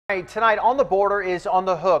Tonight on the Border is on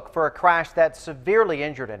the hook for a crash that severely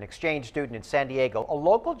injured an exchange student in San Diego. A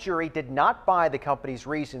local jury did not buy the company's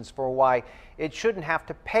reasons for why it shouldn't have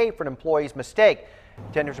to pay for an employee's mistake.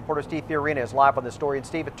 10 News reporter Steve Fiorina is live on this story. And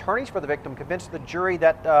Steve, attorneys for the victim convinced the jury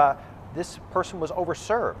that this person was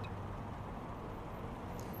overserved.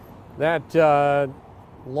 That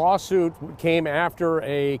lawsuit came after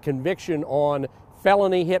a conviction on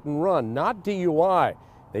felony hit and run, not DUI.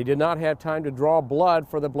 They did not have time to draw blood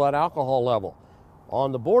for the blood alcohol level.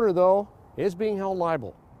 On the Border, though, is being held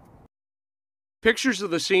liable. Pictures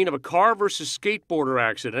of the scene of a car versus skateboarder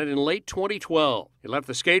accident in late 2012. It left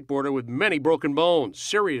the skateboarder with many broken bones,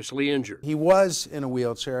 seriously injured. He was in a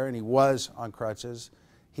wheelchair and he was on crutches.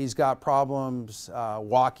 He's got problems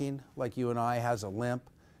walking, like you and I, has a limp.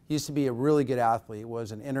 He used to be a really good athlete,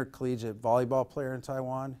 was an intercollegiate volleyball player in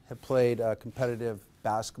Taiwan, had played competitive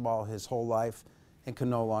basketball his whole life, and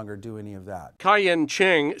can no longer do any of that. Kai-Yen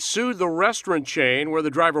Cheng sued the restaurant chain where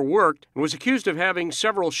the driver worked and was accused of having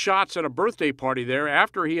several shots at a birthday party there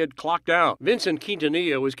after he had clocked out. Vincent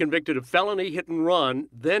Quintanilla was convicted of felony hit and run,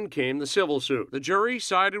 then came the civil suit. The jury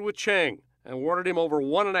sided with Cheng and awarded him over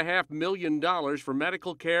 $1.5 million for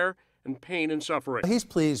medical care and pain and suffering. He's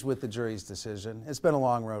pleased with the jury's decision. It's been a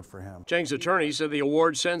long road for him. Cheng's attorney said the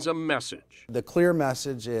award sends a message. The clear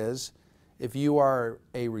message is, if you are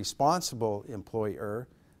a responsible employer,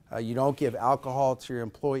 you don't give alcohol to your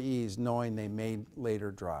employees knowing they may later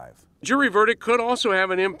drive. Jury verdict could also have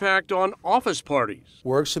an impact on office parties.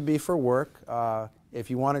 Work should be for work. If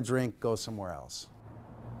you want to drink, go somewhere else.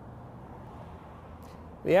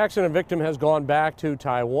 The accident victim has gone back to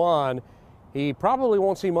Taiwan. He probably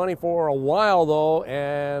won't see money for a while, though,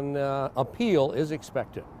 and appeal is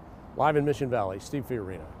expected. Live in Mission Valley, Steve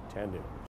Fiorina, 10 News.